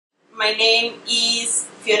My name is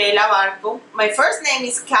Fio Barco. My first name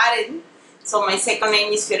is Karen, so my second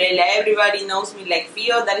name is Fiorella. Everybody knows me like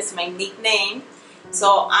Fio, that is my nickname.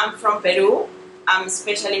 So I'm from Peru. I'm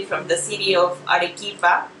especially from the city of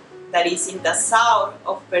Arequipa, that is in the south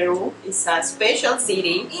of Peru. It's a special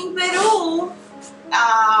city. In Peru,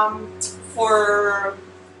 for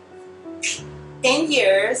 10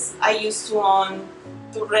 years, I used to own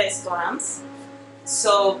 2 restaurants.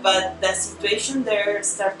 But the situation there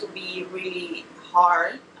started to be really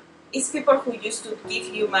hard. It's people who used to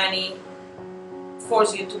give you money,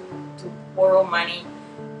 force you to borrow money,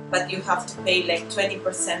 but you have to pay like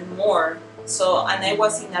 20% more. And I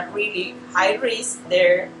was in a really high risk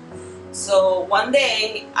there. So one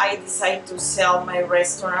day I decided to sell my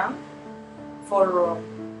restaurant for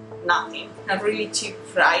nothing, a really cheap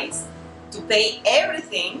price, to pay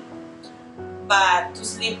everything, but to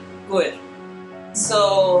sleep good.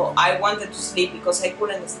 So I wanted to sleep because I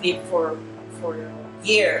couldn't sleep for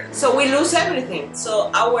years. So we lose everything.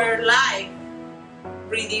 So our life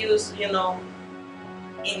reduced, in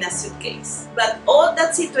a suitcase. But all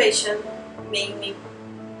that situation made me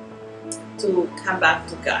to come back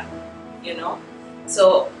to God,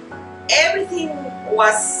 So everything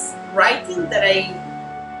was writing that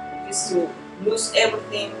I used to lose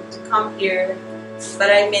everything to come here,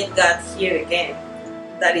 but I met God here again.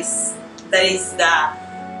 That is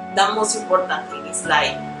the most important thing. Is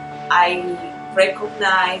like I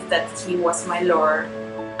recognize that He was my Lord,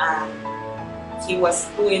 and He was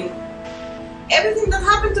doing everything that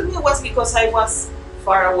happened to me was because I was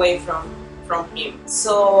far away from Him.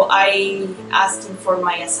 So I asked Him for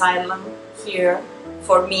my asylum here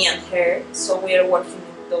for me and her. So we are working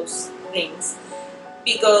on those things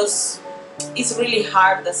because it's really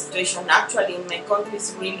hard, the situation. Actually, in my country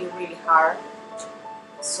is really, really hard.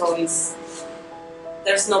 So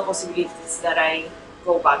there's no possibilities that I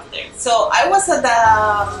go back there. So I was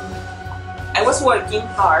working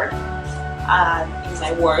hard in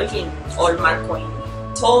my work in Marco.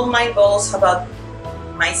 Told my boss about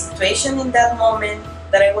my situation in that moment,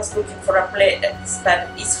 that I was looking for a place, but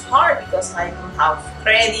it's hard because I don't have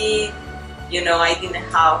credit, I didn't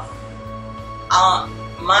have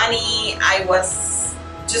money. I was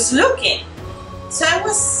just looking. So I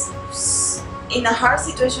was in a hard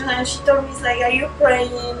situation, and she told me, are you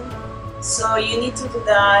praying? So you need to do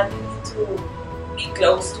that. You need to be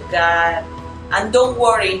close to God, and don't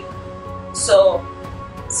worry. So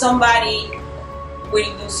somebody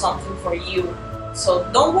will do something for you. So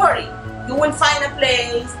don't worry. You will find a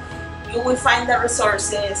place. You will find the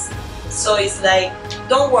resources. So it's like,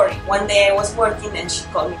 don't worry. One day I was working, and she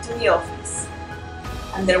called me to the office,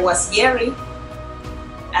 and there was Gary,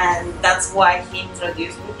 and that's why he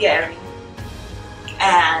introduced me Gary.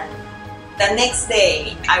 And the next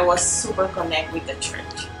day, I was super connected with the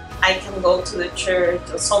church. I can go to the church,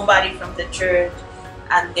 or somebody from the church,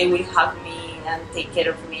 and they will hug me and take care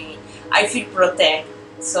of me. I feel protected.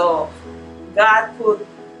 So God put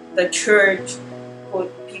the church, put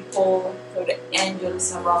people, put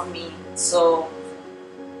angels around me, so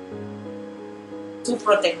to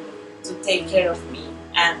protect me, to take care of me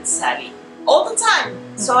and Sally all the time.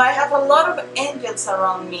 So I have a lot of angels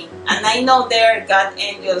around me, and I know they're God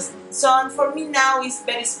angels. So for me now it's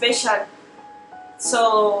very special.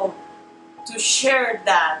 So to share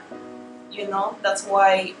that, that's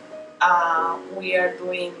why we are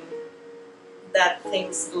doing that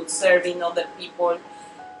things to serving other people,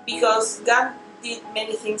 because God did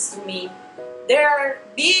many things to me. There are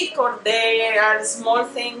big or there are small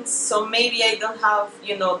things, so maybe I don't have,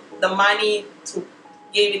 the money to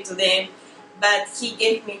give it to them, but He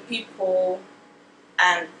gave me people,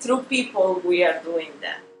 and through people we are doing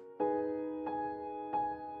that.